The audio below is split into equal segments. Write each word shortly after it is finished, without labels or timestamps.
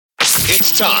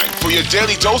It's time for your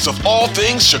daily dose of all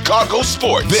things Chicago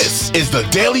sports. This is the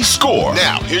Daily Score.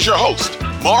 Now, here's your host,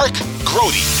 Mark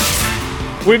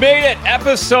Grote. We made it,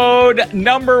 episode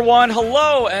number 1.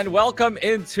 Hello and welcome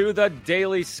into the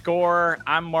Daily Score.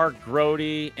 I'm Mark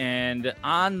Grote, and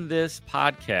on this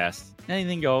podcast,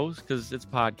 anything goes because it's a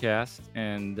podcast,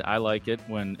 and I like it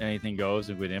when anything goes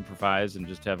and we improvise and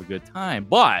just have a good time.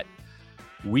 But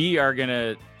we are going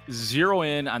to zero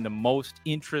in on the most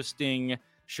interesting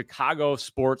Chicago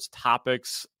sports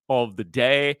topics of the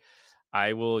day.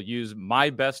 I will use my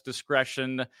best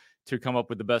discretion to come up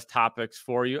with the best topics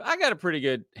for you. I got a pretty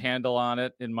good handle on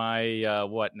it in my,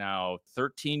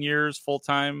 13 years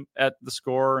full-time at the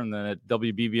Score and then at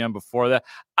WBBM before that.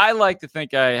 I like to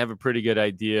think I have a pretty good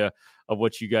idea of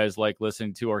what you guys like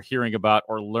listening to or hearing about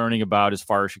or learning about as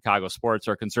far as Chicago sports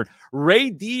are concerned. Ray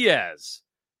Diaz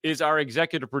is our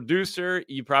executive producer.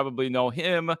 You probably know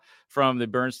him from the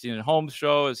Bernstein and Holmes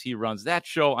show, as he runs that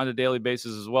show on a daily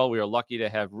basis as well. We are lucky to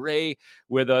have Ray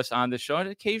with us on the show, and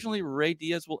occasionally Ray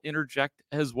Diaz will interject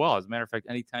as well. As a matter of fact,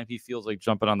 anytime he feels like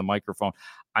jumping on the microphone,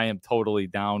 I am totally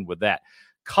down with that.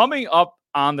 Coming up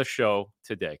on the show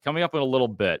today, coming up in a little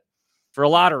bit, for a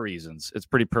lot of reasons, it's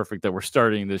pretty perfect that we're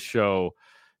starting this show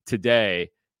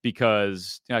today,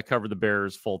 because I cover the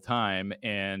Bears full time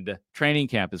and training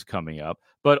camp is coming up.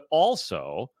 But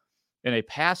also, in a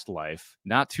past life,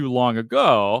 not too long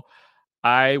ago,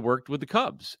 I worked with the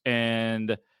Cubs.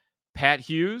 And Pat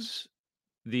Hughes,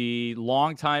 the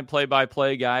longtime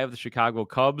play-by-play guy of the Chicago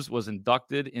Cubs, was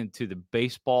inducted into the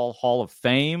Baseball Hall of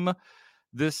Fame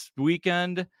this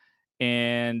weekend.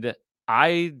 And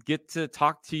I get to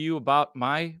talk to you about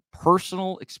my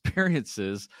personal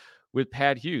experiences with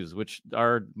Pat Hughes, which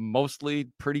are mostly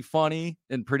pretty funny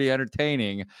and pretty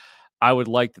entertaining, I would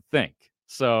like to think.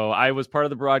 So I was part of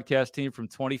the broadcast team from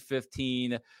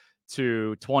 2015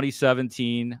 to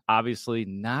 2017. Obviously,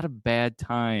 not a bad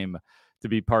time to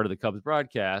be part of the Cubs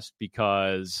broadcast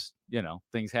because,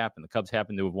 things happen. The Cubs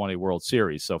happen to have won a World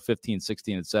Series. So 15,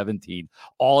 16, and 17,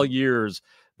 all years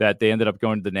that they ended up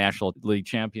going to the National League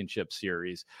Championship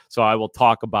Series. So I will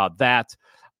talk about that.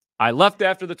 I left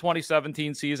after the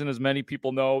 2017 season, as many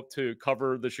people know, to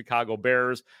cover the Chicago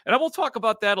Bears. And I will talk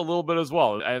about that a little bit as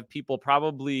well. I have people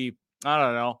probably, I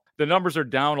don't know, the numbers are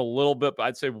down a little bit, but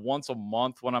I'd say once a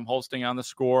month when I'm hosting on the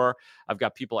Score, I've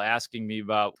got people asking me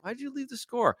about, why did you leave the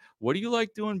Score? What do you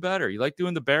like doing better? You like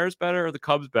doing the Bears better or the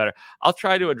Cubs better? I'll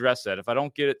try to address that. If I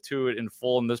don't get to it in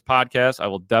full in this podcast, I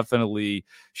will definitely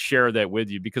share that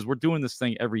with you, because we're doing this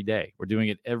thing every day. We're doing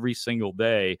it every single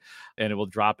day, and it will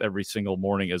drop every single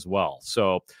morning as well.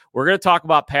 So we're going to talk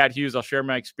about Pat Hughes. I'll share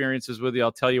my experiences with you.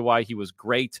 I'll tell you why he was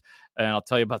great, and I'll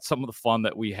tell you about some of the fun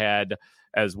that we had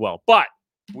as well. But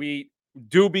we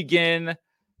do begin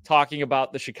talking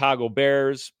about the Chicago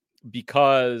Bears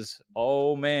because,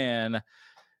 oh man,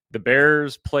 the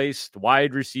Bears placed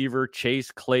wide receiver Chase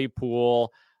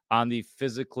Claypool on the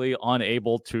physically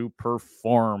unable to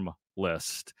perform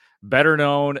list, better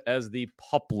known as the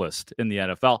PUP list in the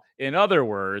NFL. In other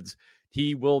words,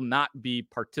 he will not be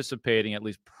participating, at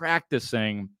least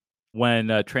practicing,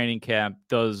 when training camp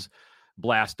does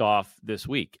blast off this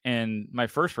week. And my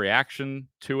first reaction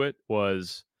to it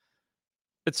was,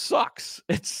 it sucks.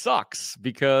 It sucks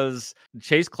because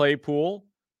Chase Claypool,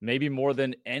 maybe more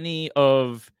than any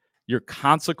of your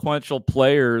consequential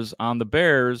players on the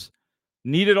Bears,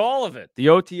 needed all of it. The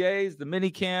OTAs, the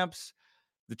mini camps,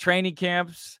 the training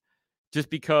camps, just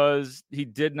because he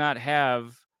did not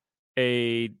have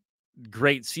a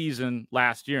great season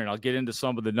last year. And I'll get into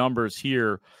some of the numbers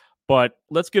here, but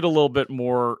let's get a little bit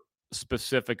more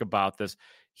specific about this.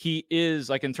 He is,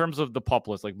 like, in terms of the PUP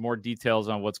list, like more details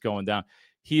on what's going down.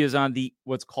 He is on the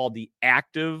what's called the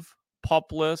active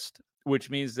PUP list,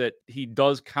 which means that he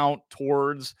does count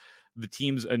towards the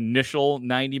team's initial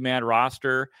 90-man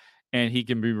roster, and he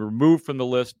can be removed from the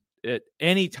list at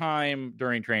any time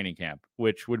during training camp,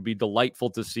 which would be delightful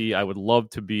to see. I would love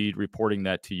to be reporting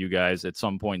that to you guys at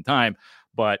some point in time,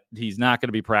 but he's not going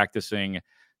to be practicing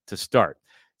to start.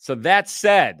 So that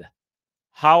said,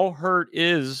 how hurt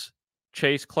is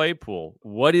Chase Claypool?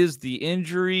 What is the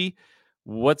injury?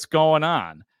 What's going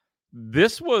on?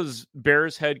 This was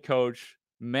Bears head coach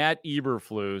Matt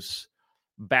Eberflus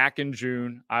back in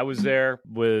June. I was there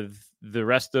with the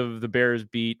rest of the Bears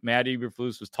beat. Matt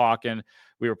Eberflus was talking.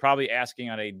 We were probably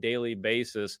asking on a daily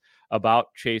basis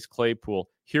about Chase Claypool.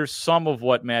 Here's some of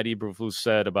what Matt Eberflus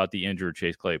said about the injured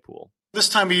Chase Claypool. This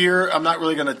time of year, I'm not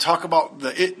really going to talk about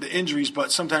the injuries,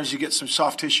 but sometimes you get some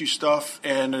soft tissue stuff,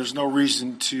 and there's no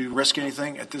reason to risk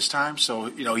anything at this time. So,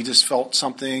 he just felt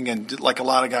something, and like a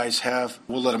lot of guys have,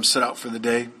 we'll let him sit out for the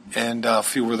day and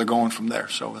feel where they're going from there.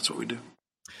 So that's what we do.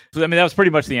 So, I mean, that was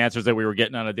pretty much the answers that we were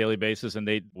getting on a daily basis, and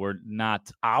they were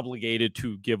not obligated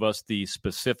to give us the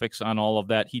specifics on all of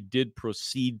that. He did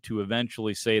proceed to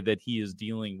eventually say that he is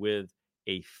dealing with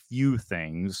a few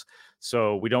things.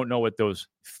 So we don't know what those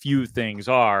few things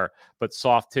are, but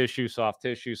soft tissue.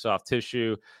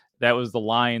 That was the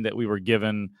line that we were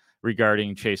given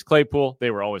regarding Chase Claypool.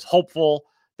 They were always hopeful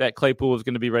that Claypool was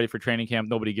going to be ready for training camp.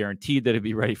 Nobody guaranteed that he'd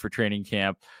be ready for training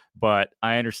camp, but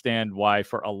I understand why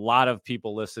for a lot of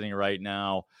people listening right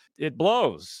now, it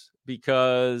blows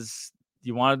because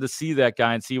you wanted to see that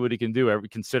guy and see what he can do,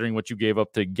 considering what you gave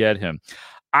up to get him.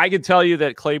 I can tell you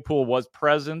that Claypool was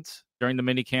present during the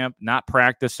minicamp, not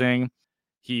practicing.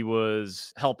 He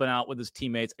was helping out with his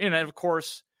teammates. And of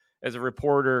course, as a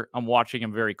reporter, I'm watching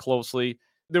him very closely.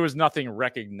 There was nothing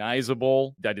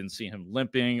recognizable. I didn't see him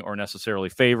limping or necessarily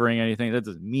favoring anything. That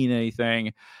doesn't mean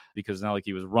anything because it's not like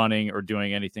he was running or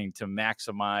doing anything to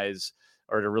maximize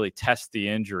or to really test the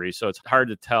injury. So it's hard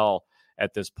to tell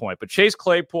at this point. But Chase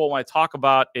Claypool, when I talk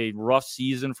about a rough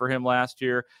season for him last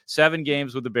year, 7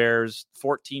 games with the Bears,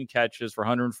 14 catches for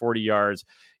 140 yards,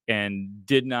 and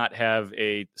did not have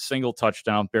a single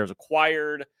touchdown. Bears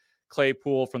acquired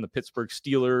Claypool from the Pittsburgh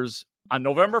Steelers on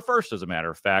November 1st, as a matter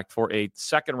of fact, for a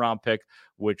second-round pick,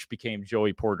 which became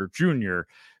Joey Porter Jr.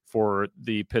 for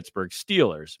the Pittsburgh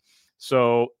Steelers.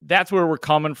 So that's where we're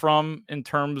coming from in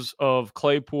terms of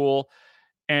Claypool.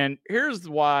 And here's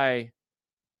why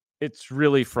it's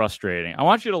really frustrating. I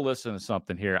want you to listen to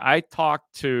something here. I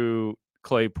talked to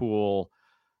Claypool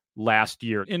last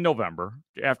year in November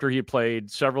after he played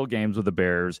several games with the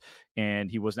Bears, and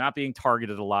he was not being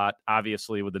targeted a lot.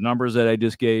 Obviously, with the numbers that I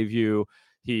just gave you,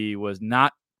 he was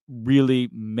not really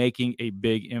making a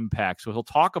big impact. So he'll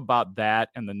talk about that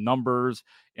and the numbers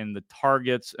and the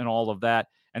targets and all of that.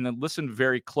 And then listen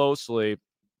very closely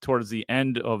towards the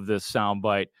end of this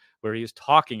soundbite where he's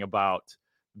talking about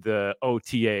the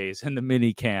OTAs and the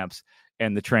mini camps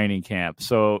and the training camp.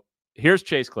 So here's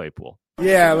Chase Claypool.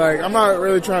 Yeah, like, I'm not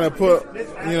really trying to put,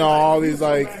 all these,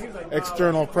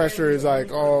 external pressures,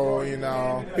 people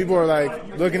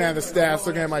are, looking at the stats,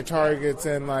 looking at my targets,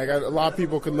 and, a lot of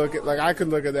people could look at, I could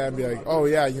look at that and be like, oh,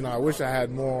 yeah, I wish I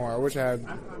had more, I wish I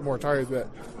had more targets,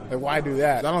 but, why do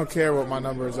that? I don't care what my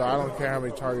numbers are. I don't care how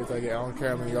many targets I get. I don't care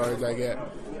how many yards I get.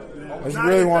 I just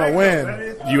really want to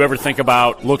win. Do you ever think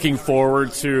about looking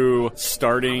forward to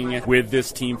starting with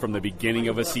this team from the beginning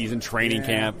of a season, training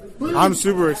camp? I'm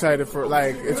super excited for,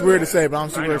 it's weird to say, but I'm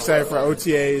super excited for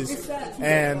OTAs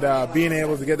and being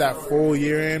able to get that full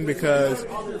year in because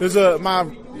there's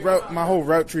my whole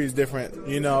route tree is different.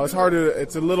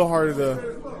 It's a little harder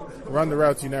to run the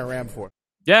routes you never ran before.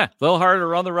 Yeah, a little harder to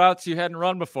run the routes you hadn't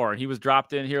run before. He was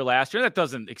dropped in here last year. That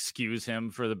doesn't excuse him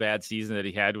for the bad season that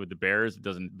he had with the Bears. It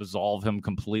doesn't absolve him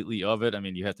completely of it. I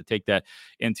mean, you have to take that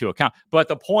into account. But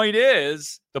the point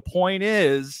is,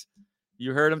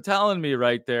 you heard him telling me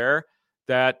right there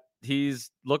that he's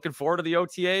looking forward to the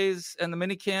OTAs and the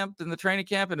mini camp and the training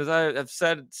camp. And as I've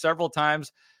said several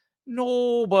times,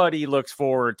 nobody looks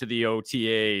forward to the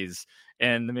OTAs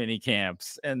and the mini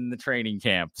camps and the training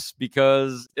camps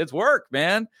because it's work,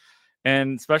 man.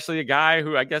 And especially a guy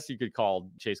who I guess you could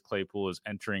call Chase Claypool is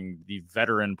entering the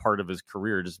veteran part of his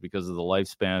career just because of the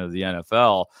lifespan of the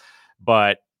NFL.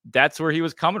 But that's where he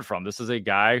was coming from. This is a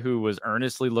guy who was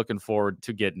earnestly looking forward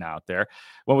to getting out there.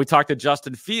 When we talked to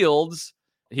Justin Fields,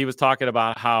 he was talking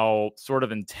about how sort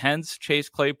of intense Chase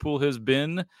Claypool has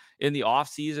been in the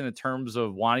offseason in terms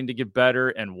of wanting to get better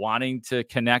and wanting to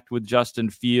connect with Justin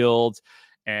Fields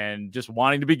and just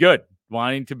wanting to be good,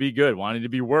 wanting to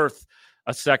be worth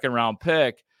a second-round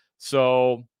pick.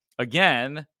 So,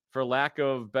 again, for lack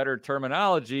of better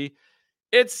terminology,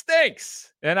 it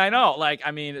stinks. And I know,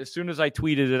 as soon as I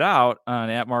tweeted it out on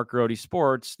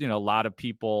 @MarkGrodySports, a lot of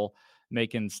people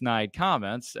making snide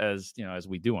comments as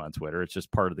we do on Twitter. It's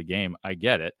just part of the game. I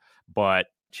get it. But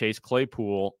Chase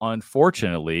Claypool,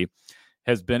 unfortunately,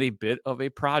 has been a bit of a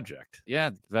project.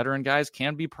 Yeah, veteran guys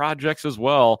can be projects as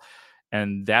well.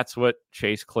 And that's what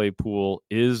Chase Claypool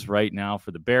is right now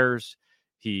for the Bears.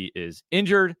 He is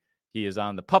injured. He is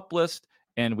on the PUP list.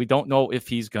 And we don't know if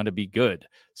he's going to be good.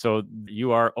 So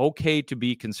you are okay to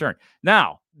be concerned.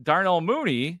 Now, Darnell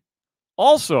Mooney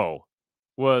also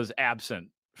was absent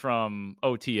from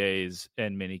OTAs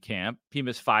and minicamp. He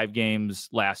missed 5 games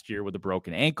last year with a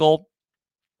broken ankle.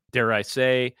 Dare I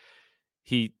say,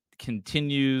 he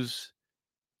continues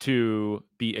to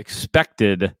be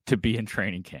expected to be in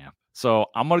training camp. So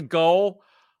I'm going to go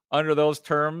under those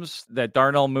terms that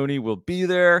Darnell Mooney will be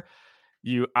there.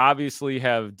 You obviously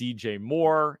have DJ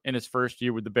Moore in his first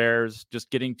year with the Bears.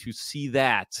 Just getting to see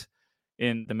that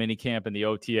in the minicamp and the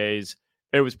OTAs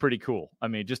it was pretty cool. I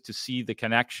mean, just to see the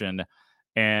connection,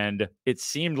 and it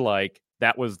seemed like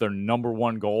that was their number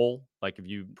one goal. Like if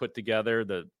you put together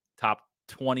the top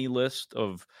 20 list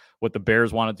of what the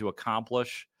Bears wanted to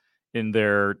accomplish in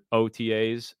their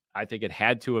OTAs, I think it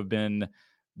had to have been,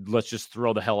 let's just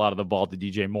throw the hell out of the ball to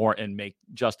DJ Moore and make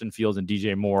Justin Fields and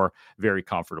DJ Moore very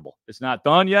comfortable. It's not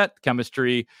done yet.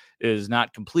 Chemistry is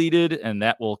not completed, and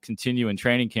that will continue in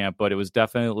training camp, but it was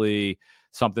definitely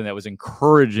something that was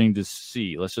encouraging to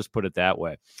see. Let's just put it that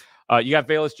way. You got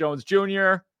Velus Jones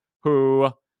Jr.,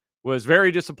 who was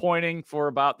very disappointing for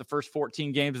about the first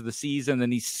 14 games of the season.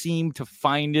 Then he seemed to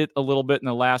find it a little bit in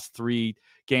the last 3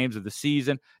 games of the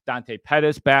season. Dante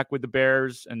Pettis back with the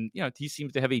Bears, and he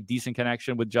seems to have a decent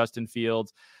connection with Justin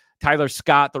Fields. Tyler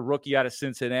Scott, the rookie out of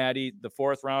Cincinnati, the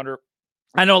 4th rounder.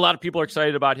 I know a lot of people are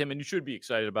excited about him, and you should be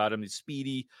excited about him. He's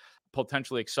speedy,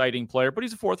 potentially exciting player, but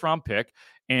he's a 4th-round pick,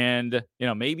 and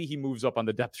maybe he moves up on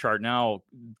the depth chart now,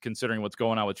 considering what's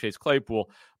going on with Chase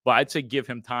Claypool. But I'd say give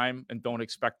him time and don't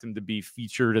expect him to be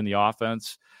featured in the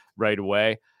offense right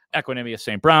away. Equanimeous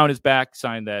St. Brown is back,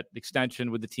 signed that extension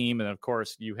with the team. And, of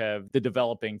course, you have the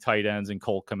developing tight ends in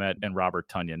Cole Kmet and Robert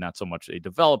Tonyan. Not so much a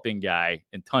developing guy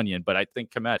in Tonyan, but I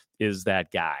think Kmet is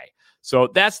that guy. So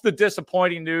that's the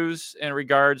disappointing news in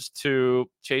regards to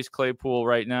Chase Claypool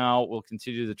right now. We'll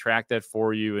continue to track that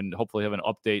for you and hopefully have an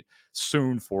update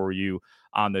soon for you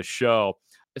on the show.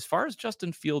 As far as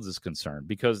Justin Fields is concerned,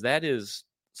 because that is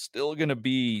still going to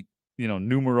be,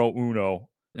 numero uno.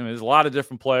 I mean, there's a lot of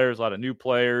different players, a lot of new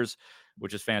players,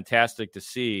 which is fantastic to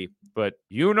see. But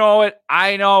you know it,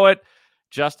 I know it.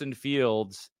 Justin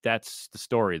Fields, that's the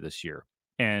story this year.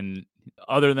 And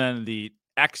other than the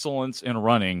excellence in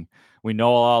running, we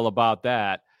know all about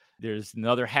that. There's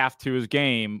another half to his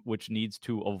game, which needs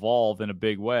to evolve in a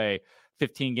big way.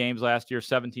 15 games last year,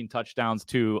 17 touchdowns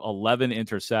to 11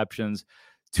 interceptions,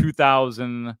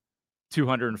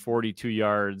 2,242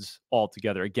 yards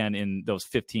altogether, again, in those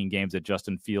 15 games that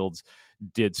Justin Fields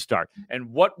did start.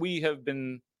 And what we have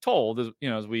been told is,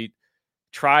 as we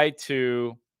try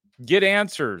to get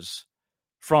answers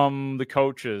from the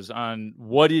coaches on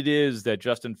what it is that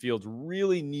Justin Fields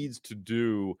really needs to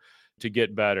do to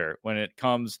get better when it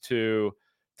comes to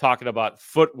talking about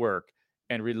footwork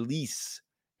and release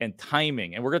and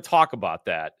timing. And we're going to talk about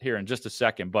that here in just a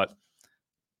second. But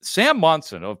Sam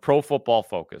Monson of Pro Football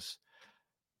Focus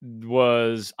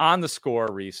was on the Score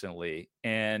recently,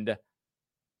 and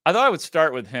I thought I would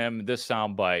start with him, this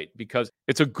soundbite, because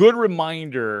it's a good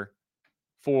reminder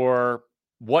for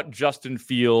what Justin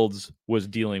Fields was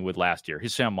dealing with last year.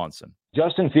 Here's Sam Monson.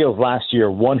 Justin Fields last year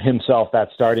won himself that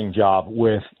starting job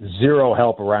with zero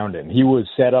help around him. He was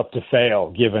set up to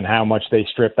fail given how much they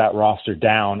stripped that roster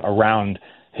down around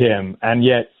him, and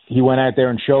yet he went out there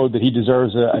and showed that he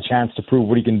deserves a chance to prove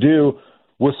what he can do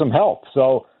with some help.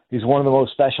 So he's one of the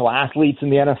most special athletes in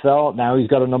the NFL. Now he's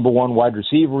got a number 1 wide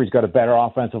receiver. He's got a better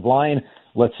offensive line.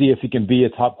 Let's see if he can be a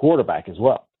top quarterback as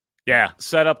well. Yeah,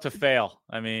 set up to fail.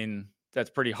 I mean, that's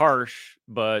pretty harsh,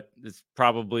 but it's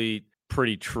probably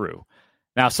pretty true.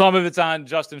 Now, some of it's on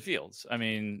Justin Fields. I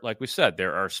mean, like we said,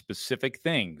 there are specific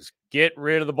things. Get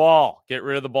rid of the ball. Get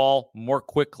rid of the ball more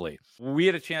quickly. We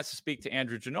had a chance to speak to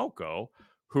Andrew Janocko,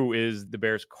 who is the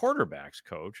Bears quarterbacks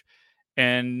coach,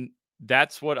 and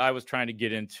that's what I was trying to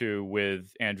get into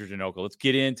with Andrew Janocko. Let's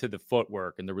get into the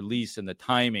footwork and the release and the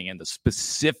timing and the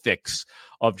specifics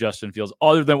of Justin Fields,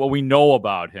 other than what we know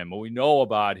about him. What we know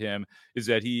about him is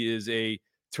that he is a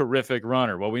terrific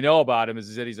runner. What we know about him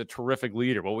is that he's a terrific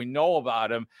leader. What we know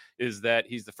about him is that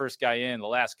he's the first guy in, the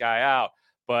last guy out.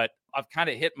 But I've kind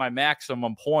of hit my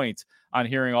maximum point on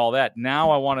hearing all that. Now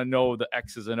I want to know the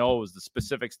X's and O's, the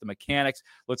specifics, the mechanics.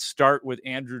 Let's start with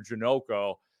Andrew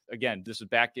Janocko. Again, this is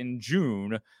back in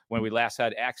June when we last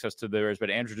had access to the Bears, but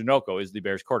Andrew Janocko is the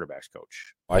Bears quarterbacks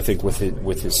coach. I think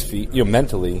with his feet,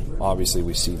 mentally, obviously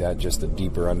we see that, just a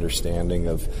deeper understanding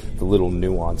of the little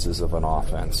nuances of an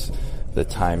offense, the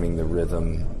timing, the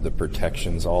rhythm, the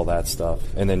protections, all that stuff.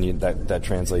 And then that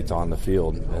translates on the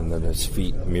field, and then his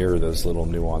feet mirror those little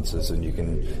nuances, and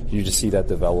you just see that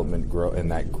development grow and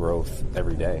that growth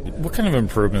every day. What kind of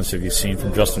improvements have you seen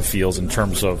from Justin Fields in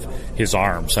terms of his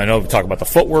arms? I know we talk about the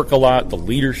footwork a lot, the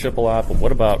leadership a lot, but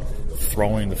what about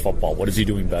throwing the football? What is he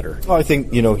doing better? Well, I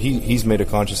think, he's made a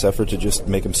conscious effort to just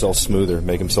make himself smoother,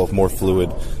 make himself more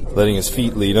fluid, letting his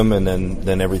feet lead him, and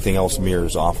then everything else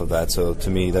mirrors off of that. So to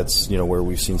me, that's, where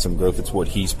we've seen some growth. It's what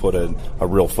he's put a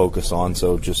real focus on.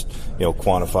 So just,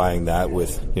 quantifying that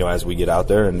with, as we get out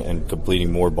there and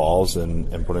completing more balls and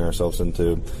putting ourselves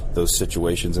into those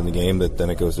situations in the game, that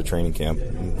then it goes to training camp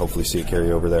and hopefully see it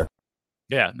carry over there.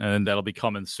 Yeah, and that'll be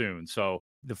coming soon. So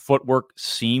the footwork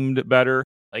seemed better.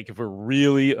 like if we're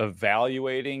really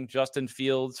evaluating Justin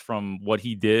Fields from what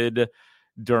he did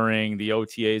during the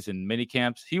OTAs and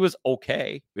minicamps, he was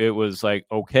okay. It was like,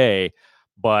 okay,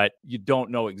 but you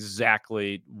don't know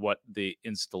exactly what the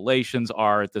installations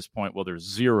are at this point. Well, there's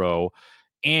zero.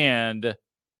 And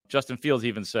Justin Fields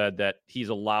even said that he's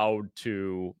allowed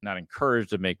to, not encouraged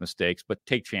to make mistakes, but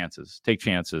take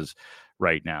chances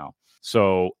right now.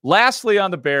 So lastly on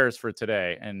the Bears for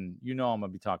today, and I'm going to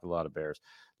be talking a lot of Bears.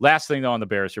 Last thing though on the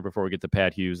Bears here before we get to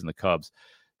Pat Hughes and the Cubs,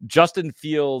 Justin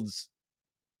Fields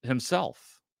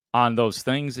himself on those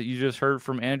things that you just heard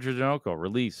from Andrew Janocko: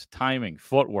 release, timing,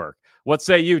 footwork. What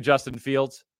say you, Justin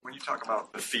Fields? When you talk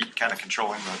about the feet kind of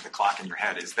controlling the clock in your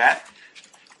head, is that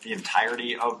the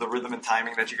entirety of the rhythm and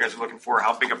timing that you guys are looking for?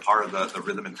 How big a part of the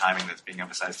rhythm and timing that's being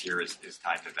emphasized here is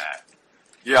tied to that?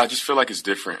 Yeah, I just feel like it's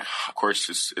different. Of course,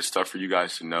 it's tough for you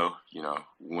guys to know,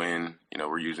 when,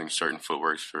 we're using certain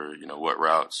footworks for, what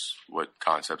routes, what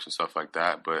concepts and stuff like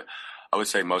that. But I would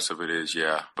say most of it is,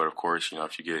 yeah. But of course,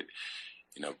 if you get,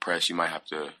 press, you might have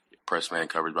to press man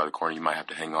coverage by the corner. You might have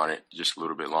to hang on it just a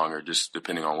little bit longer, just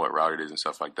depending on what route it is and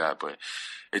stuff like that. But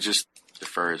it just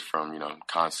differs from,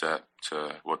 concept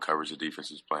to what coverage the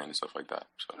defense is playing and stuff like that.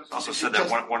 So also said that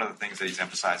one of the things that he's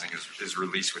emphasizing is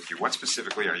release with you. What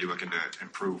specifically are you looking to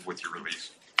improve with your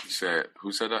release?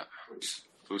 Who said that?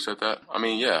 Who said that? I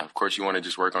mean, yeah, of course you want to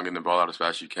just work on getting the ball out as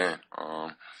fast as you can.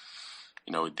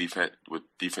 With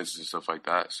defenses and stuff like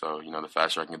that. So, the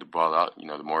faster I can get the ball out,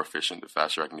 the more efficient, the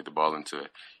faster I can get the ball into,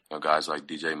 guys like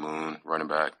DJ Moon, running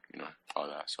back, all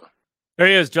that. So there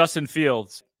he is, Justin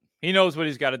Fields. He knows what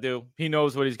he's got to do. He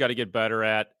knows what he's got to get better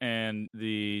at. And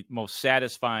the most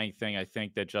satisfying thing I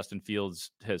think that Justin Fields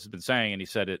has been saying, and he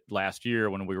said it last year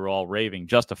when we were all raving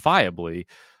justifiably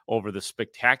over the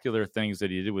spectacular things that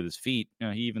he did with his feet.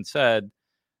 He even said,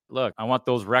 look, I want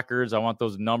those records. I want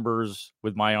those numbers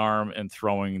with my arm and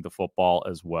throwing the football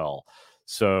as well.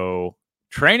 So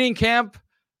training camp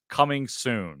coming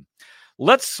soon.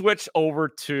 Let's switch over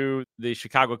to the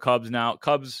Chicago Cubs now.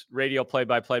 Cubs radio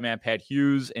play-by-play man Pat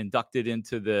Hughes inducted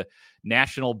into the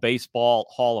National Baseball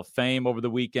Hall of Fame over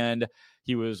the weekend.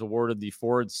 He was awarded the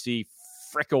Ford C.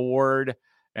 Frick Award,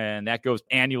 and that goes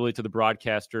annually to the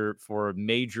broadcaster for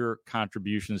major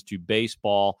contributions to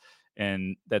baseball,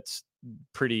 and that's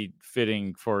pretty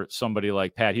fitting for somebody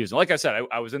like Pat Hughes. And like I said,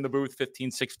 I was in the booth 15,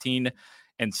 16,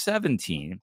 and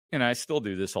 17. And I still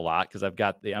do this a lot because I've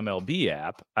got the MLB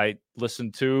app. I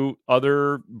listen to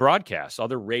other broadcasts,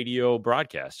 other radio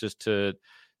broadcasts, just to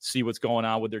see what's going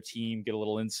on with their team, get a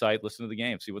little insight, listen to the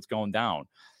game, see what's going down,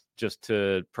 just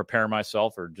to prepare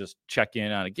myself or just check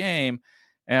in on a game.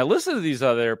 And I listen to these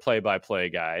other play-by-play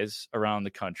guys around the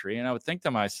country, and I would think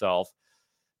to myself,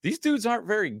 these dudes aren't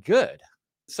very good.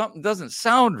 Something doesn't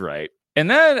sound right. And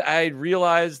then I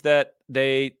realized that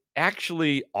they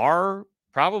actually are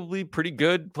probably pretty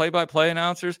good play-by-play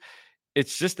announcers.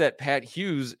 It's just that Pat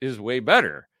Hughes is way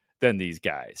better than these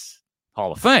guys.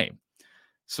 Hall of Fame.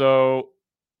 So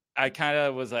I kind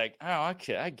of was like, oh,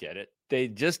 okay, I get it. They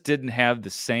just didn't have the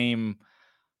same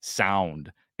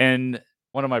sound. And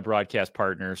one of my broadcast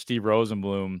partners, Steve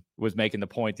Rosenblum, was making the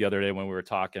point the other day when we were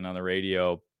talking on the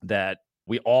radio that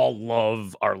we all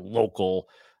love our local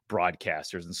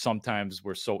broadcasters. And sometimes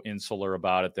we're so insular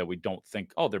about it that we don't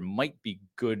think, oh, there might be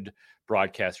good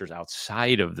broadcasters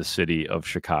outside of the city of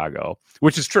Chicago,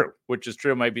 which is true.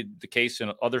 It might be the case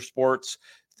in other sports,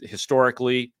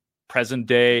 historically, present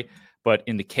day. But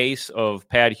in the case of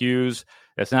Pat Hughes,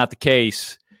 that's not the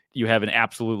case. You have an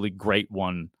absolutely great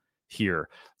one here.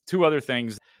 Two other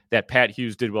things that Pat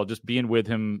Hughes did well, just being with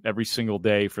him every single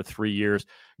day for 3 years.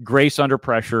 Grace under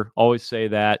pressure. Always say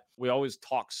that. We always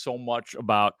talk so much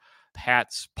about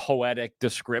Pat's poetic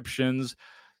descriptions,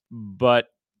 but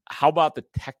how about the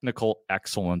technical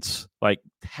excellence? Like,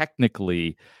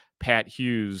 technically, Pat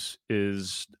Hughes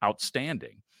is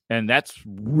outstanding. And that's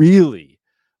really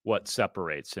what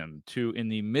separates him to, in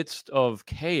the midst of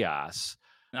chaos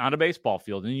on a baseball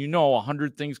field. And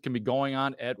 100 things can be going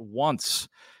on at once.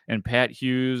 And Pat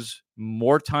Hughes,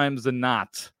 more times than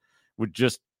not, would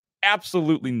just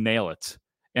absolutely nail it.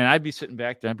 And I'd be sitting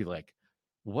back there and I'd be like,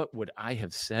 what would I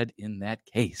have said in that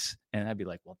case? And I'd be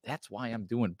like, well, that's why I'm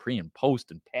doing pre and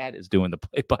post and Pat is doing the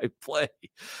play-by-play.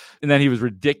 And then he was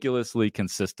ridiculously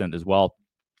consistent as well.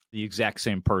 The exact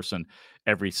same person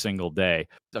every single day.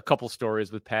 A couple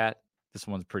stories with Pat. This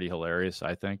one's pretty hilarious,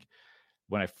 I think.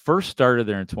 When I first started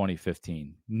there in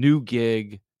 2015, new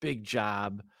gig, big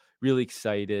job, really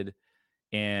excited.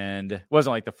 And it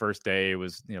wasn't like the first day. It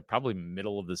was, probably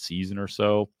middle of the season or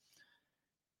so.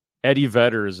 Eddie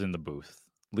Vedder is in the booth,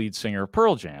 lead singer of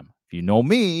Pearl Jam. If you know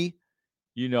me,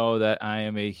 you know that I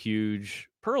am a huge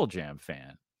Pearl Jam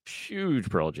fan, huge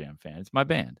Pearl Jam fan. It's my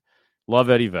band. Love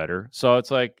Eddie Vedder. So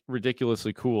it's like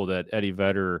ridiculously cool that Eddie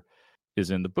Vedder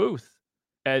is in the booth.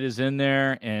 Ed is in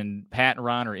there, and Pat and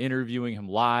Ron are interviewing him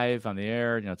live on the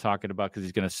air, talking about, because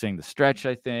he's going to sing The Stretch,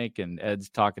 I think, and Ed's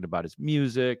talking about his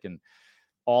music and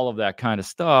all of that kind of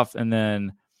stuff. And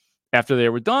then after they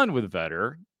were done with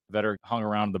Vedder hung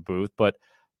around the booth, but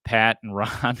Pat and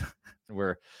Ron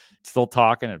were still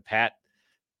talking, and Pat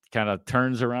kind of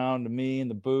turns around to me in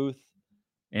the booth,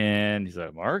 and he's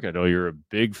like, Mark, I know you're a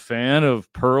big fan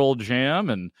of Pearl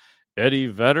Jam and Eddie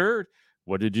Vedder.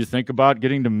 What did you think about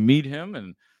getting to meet him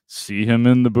and see him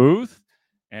in the booth?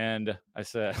 And I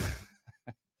said,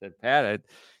 Pat,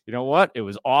 you know what? It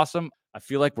was awesome. I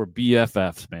feel like we're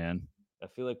BFFs, man. I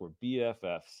feel like we're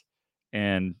BFFs.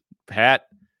 And Pat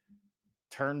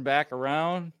turned back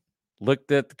around,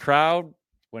 looked at the crowd,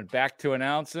 went back to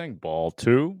announcing ball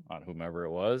 2 on whomever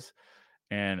it was.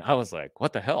 And I was like,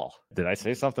 what the hell? Did I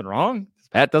say something wrong?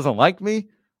 Pat doesn't like me?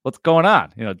 What's going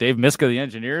on? Dave Miska, the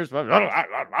engineers. I don't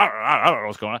know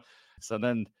what's going on. So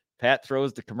then Pat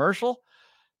throws the commercial,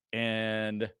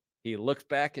 and he looks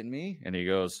back at me, and he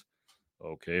goes,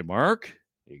 okay, Mark.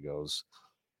 He goes,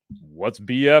 what's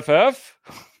BFF?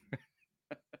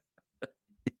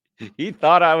 He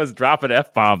thought I was dropping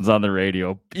F-bombs on the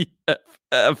radio.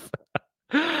 BFF.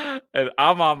 And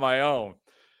I'm on my own.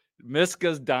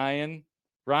 Miska's dying.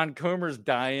 Ron Coomer's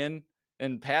dying.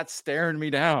 And Pat's staring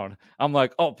me down. I'm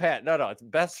like, oh, Pat, no, it's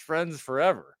best friends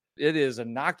forever. It is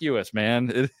innocuous, man.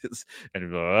 It is. And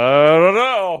he's like, I don't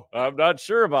know. I'm not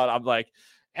sure about it. I'm like,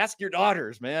 ask your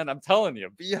daughters, man. I'm telling you,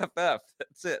 BFF.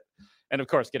 That's it. And of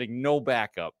course, getting no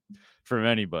backup from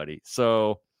anybody.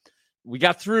 So we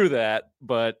got through that,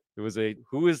 but it was a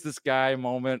who is this guy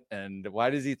moment, and why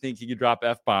does he think he could drop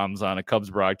F-bombs on a Cubs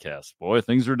broadcast? Boy,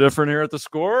 things are different here at the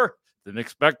Score. Didn't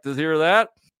expect to hear that.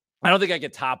 I don't think I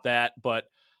could top that, but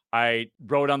I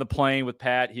rode on the plane with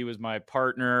Pat. He was my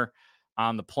partner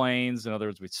on the planes. In other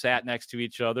words, we sat next to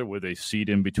each other with a seat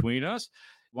in between us.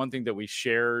 One thing that we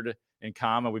shared in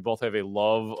common, we both have a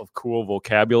love of cool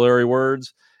vocabulary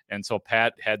words. And so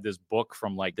Pat had this book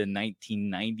from like the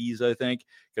 1990s, I think,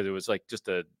 because it was like just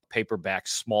a paperback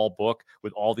small book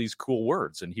with all these cool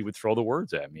words. And he would throw the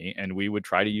words at me, and we would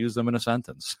try to use them in a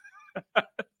sentence.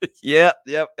 Yep.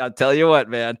 I'll tell you what,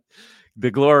 man. The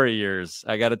glory years,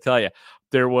 I got to tell you.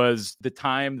 There was the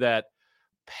time that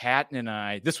Pat and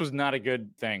I, this was not a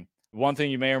good thing. One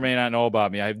thing you may or may not know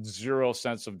about me, I have zero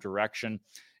sense of direction.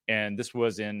 And this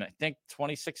was in, I think,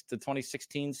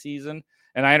 2016 season.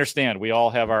 And I understand we all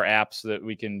have our apps that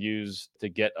we can use to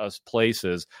get us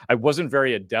places. I wasn't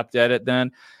very adept at it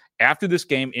then. After this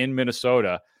game in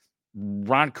Minnesota,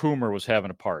 Ron Coomer was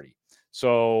having a party.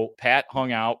 So Pat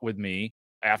hung out with me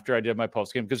after I did my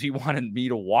post game because he wanted me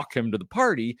to walk him to the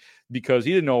party because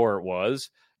he didn't know where it was.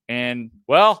 And,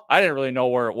 well, I didn't really know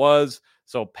where it was.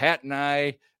 So Pat and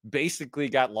I basically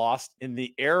got lost in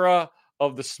the era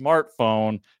of the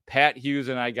smartphone. Pat Hughes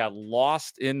and I got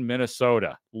lost in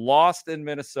Minnesota.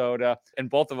 And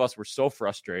both of us were so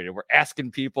frustrated. We're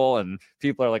asking people, and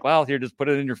people are like, well, here, just put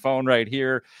it in your phone right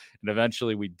here. And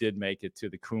eventually we did make it to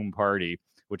the Coom party,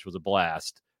 which was a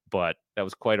blast. But that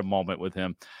was quite a moment with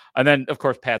him. And then, of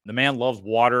course, Pat, the man loves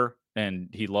water, and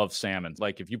he loves salmon.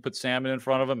 Like, if you put salmon in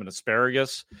front of him and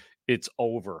asparagus, it's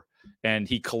over. And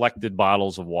he collected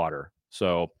bottles of water.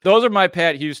 So those are my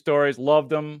Pat Hughes stories.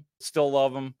 Loved him. Still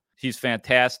love him. He's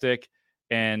fantastic.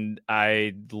 And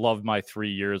I loved my 3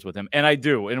 years with him. And I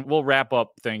do. And we'll wrap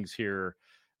up things here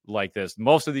like this.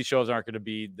 Most of these shows aren't going to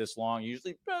be this long,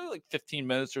 usually probably like 15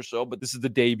 minutes or so. But this is the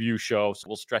debut show, so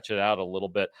we'll stretch it out a little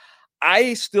bit.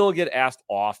 I still get asked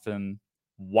often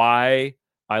why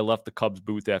I left the Cubs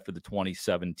booth after the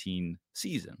 2017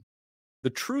 season. The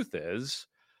truth is,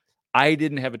 I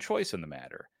didn't have a choice in the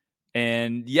matter.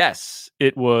 And yes,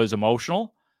 it was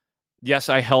emotional. Yes,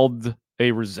 I held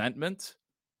a resentment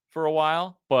for a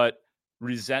while, but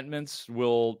resentments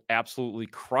will absolutely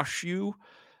crush you.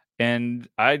 And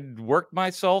I worked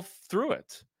myself through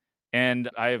it. And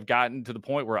I have gotten to the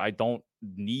point where I don't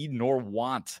need nor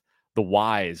want the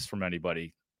whys from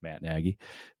anybody, Matt Nagy,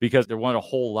 because there weren't a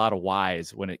whole lot of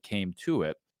whys when it came to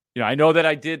it. I know that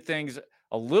I did things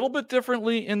a little bit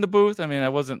differently in the booth. I mean, I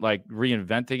wasn't like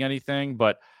reinventing anything,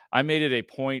 but I made it a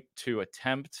point to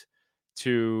attempt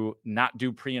to not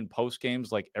do pre and post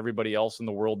games like everybody else in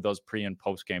the world does pre and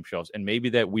post game shows. And maybe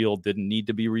that wheel didn't need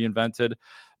to be reinvented,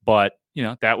 but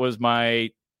that was my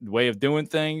way of doing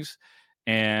things.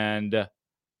 And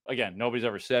again, nobody's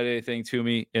ever said anything to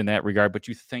me in that regard, but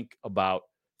you think about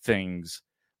things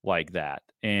like that.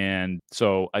 And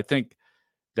so I think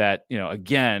that,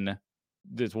 again,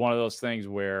 it's one of those things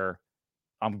where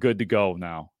I'm good to go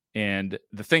now. And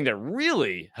the thing that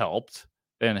really helped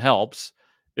and helps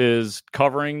is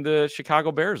covering the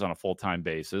Chicago Bears on a full-time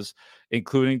basis,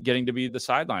 including getting to be the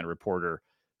sideline reporter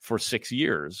for 6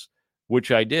 years,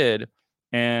 which I did.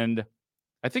 And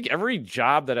I think every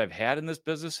job that I've had in this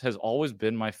business has always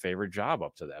been my favorite job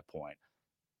up to that point.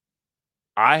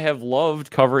 I have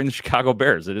loved covering the Chicago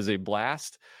Bears. It is a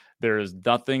blast. There is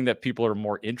nothing that people are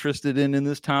more interested in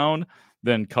this town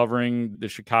than covering the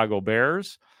Chicago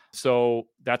Bears. So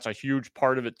that's a huge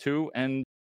part of it too. And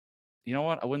you know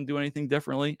what? I wouldn't do anything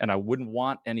differently, and I wouldn't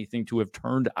want anything to have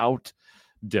turned out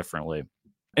differently.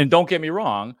 And don't get me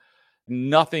wrong,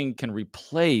 nothing can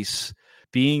replace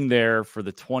being there for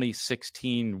the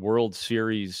 2016 World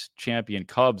Series champion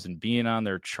Cubs and being on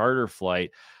their charter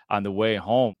flight on the way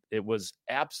home. It was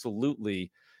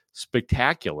absolutely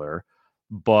spectacular,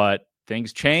 but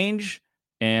things change,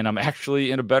 and I'm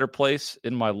actually in a better place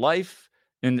in my life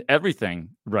and everything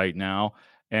right now.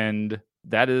 And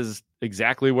that is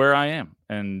exactly where I am,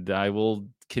 and I will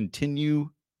continue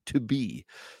to be.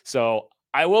 So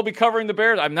I will be covering the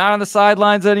Bears. I'm not on the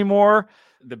sidelines anymore.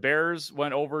 The Bears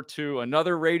went over to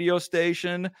another radio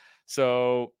station.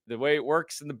 So the way it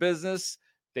works in the business,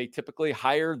 they typically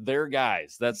hire their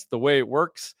guys. That's the way it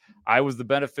works. I was the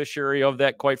beneficiary of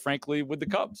that, quite frankly, with the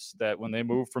Cubs, that when they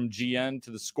moved from GN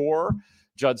to the Score,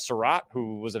 Judd Surratt,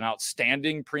 who was an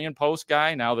outstanding pre and post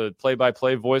guy, now the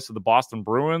play-by-play voice of the Boston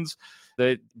Bruins,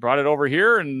 they brought it over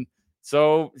here. And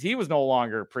so he was no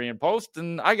longer pre and post,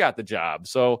 and I got the job.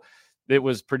 So it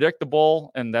was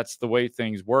predictable, and that's the way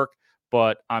things work.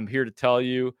 But I'm here to tell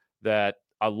you that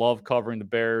I love covering the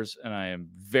Bears, and I am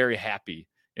very happy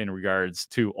in regards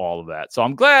to all of that. So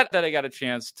I'm glad that I got a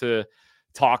chance to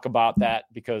talk about that,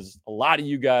 because a lot of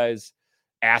you guys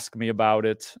ask me about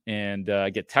it, and I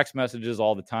get text messages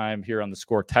all the time here on the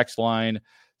Score text line.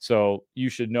 So you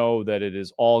should know that it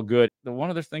is all good. The one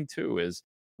other thing too is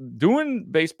doing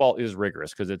baseball is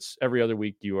rigorous, because it's every other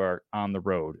week you are on the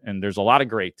road, and there's a lot of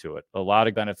great to it, a lot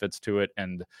of benefits to it.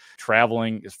 And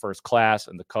traveling is first class,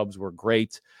 and the Cubs were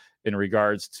great in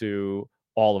regards to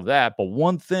all of that. But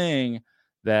one thing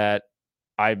that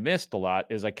I missed a lot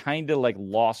is I kind of like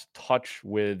lost touch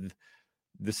with,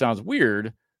 this sounds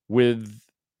weird, with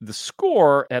the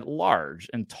Score at large,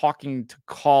 and talking to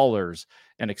callers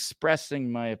and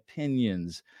expressing my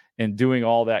opinions and doing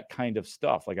all that kind of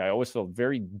stuff. Like, I always felt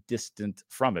very distant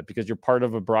from it, because you're part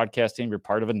of a broadcast team, you're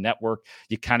part of a network.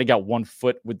 You kind of got one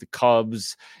foot with the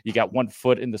Cubs, you got one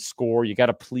foot in the Score, you got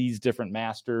to please different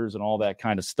masters and all that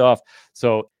kind of stuff.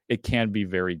 So it can be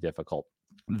very difficult.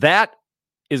 That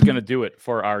is going to do it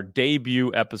for our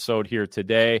debut episode here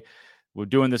today. We're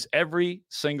doing this every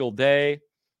single day,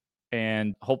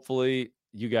 and hopefully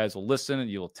you guys will listen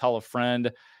and you'll tell a friend.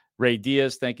 Ray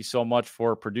Diaz, thank you so much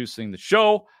for producing the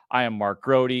show. I am Mark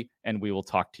Grote, and we will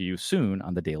talk to you soon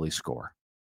on the Daily Score.